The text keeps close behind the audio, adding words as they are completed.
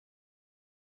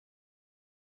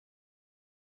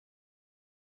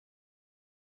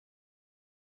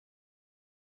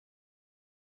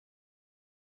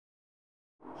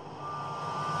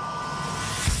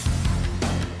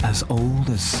As old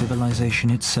as civilization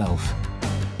itself,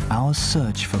 our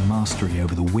search for mastery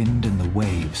over the wind and the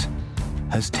waves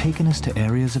has taken us to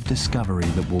areas of discovery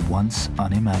that were once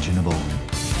unimaginable.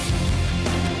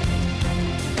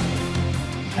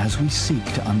 As we seek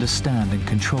to understand and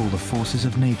control the forces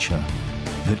of nature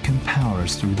that can power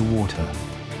us through the water,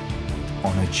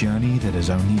 on a journey that has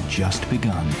only just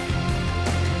begun.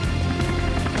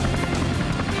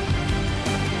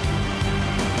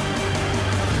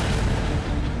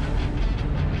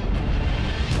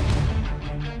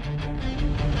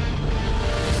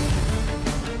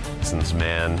 Since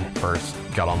man first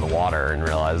got on the water and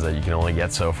realized that you can only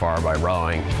get so far by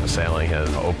rowing, sailing has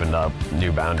opened up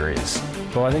new boundaries.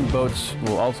 So I think boats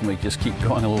will ultimately just keep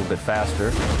going a little bit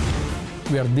faster.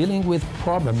 We are dealing with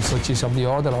problems which is of the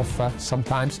order of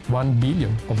sometimes 1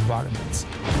 billion of variables.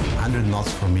 100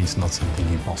 knots for me is not something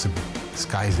impossible. The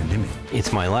sky is the limit.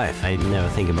 It's my life. I never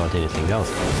think about anything else.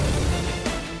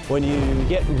 When you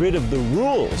get rid of the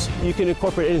rules, you can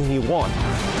incorporate anything you want.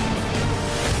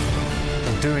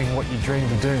 Doing what you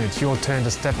dreamed of doing, it's your turn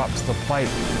to step up to the plate.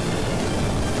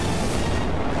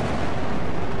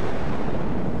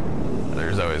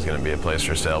 There's always going to be a place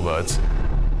for sailboats.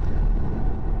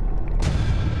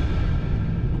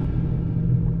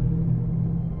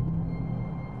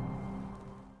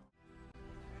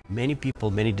 Many people,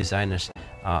 many designers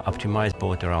optimize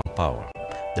boat around power.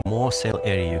 The more sail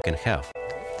area you can have,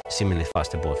 seemingly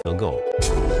faster boat will go.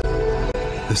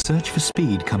 The search for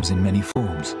speed comes in many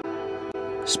forms.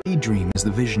 SpeedDream is the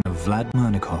vision of Vlad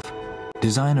Murnikoff,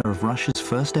 designer of Russia's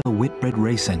first ever Whitbread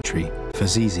race entry,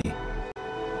 Fazizi.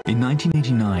 In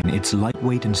 1989, its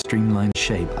lightweight and streamlined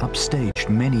shape upstaged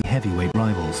many heavyweight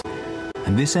rivals.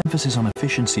 And this emphasis on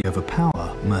efficiency over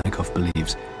power, Murnikoff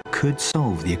believes, could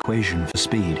solve the equation for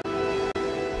speed.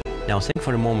 Now think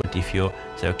for a moment if you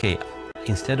say, okay,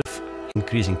 instead of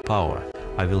increasing power,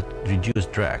 I will reduce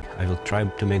drag. I will try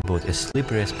to make boat as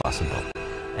slippery as possible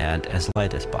and as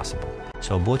light as possible.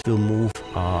 So boat will move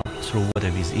through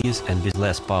water with ease and with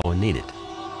less power needed.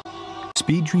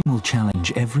 SpeedDream will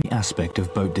challenge every aspect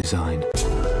of boat design.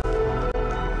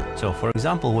 So for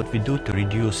example, what we do to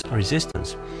reduce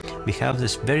resistance, we have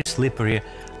this very slippery,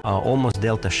 almost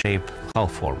delta-shaped hull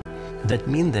form. That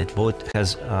means that boat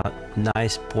has a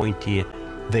nice pointy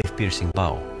wave-piercing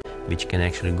bow, which can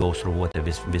actually go through water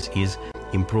with ease,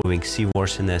 improving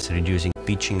seaworthiness, reducing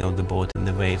pitching of the boat in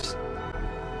the waves.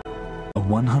 A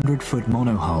 100-foot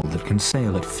monohull that can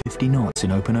sail at 50 knots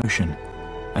in open ocean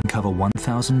and cover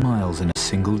 1,000 miles in a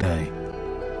single day.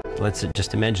 Let's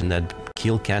just imagine that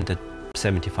keel canted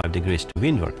 75 degrees to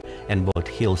windward and boat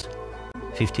heels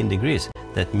 15 degrees.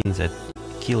 That means that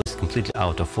keel is completely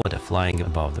out of water, flying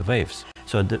above the waves.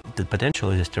 So the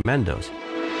potential is tremendous.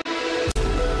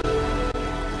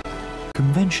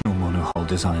 Conventional monohull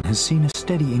design has seen a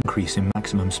steady increase in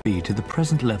maximum speed to the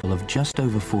present level of just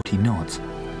over 40 knots.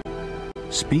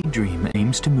 SpeedDream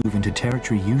aims to move into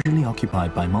territory usually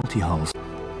occupied by multi-hulls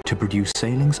to produce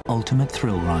sailing's ultimate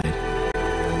thrill ride.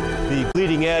 The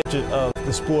bleeding edge of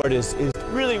the sport is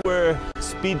really where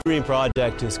SpeedDream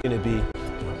project is going to be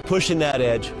pushing that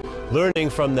edge,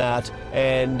 learning from that,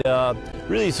 and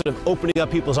really sort of opening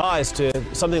up people's eyes to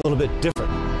something a little bit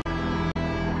different.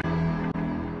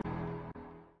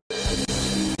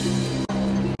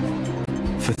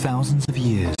 For thousands of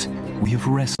years, we have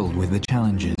wrestled with the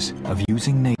challenges of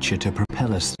using nature to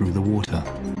propel us through the water,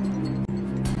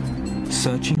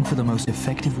 searching for the most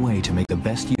effective way to make the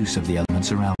best use of the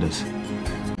elements around us.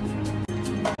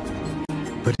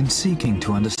 But in seeking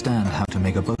to understand how to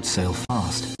make a boat sail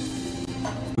fast,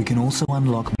 we can also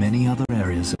unlock many other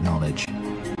areas of knowledge.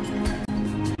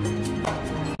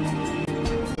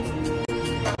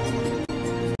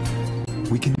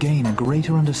 We can gain a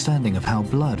greater understanding of how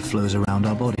blood flows around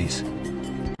our bodies.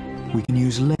 We can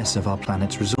use less of our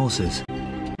planet's resources.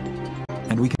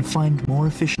 And we can find more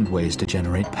efficient ways to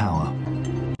generate power.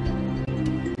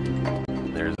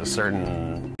 There's a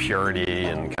certain purity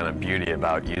and kind of beauty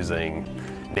about using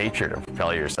nature to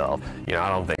propel yourself. You know, I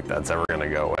don't think that's ever going to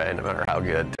go away, no matter how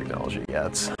good technology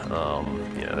gets. You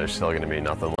know, there's still going to be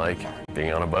nothing like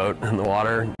being on a boat in the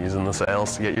water, using the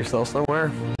sails to get yourself somewhere.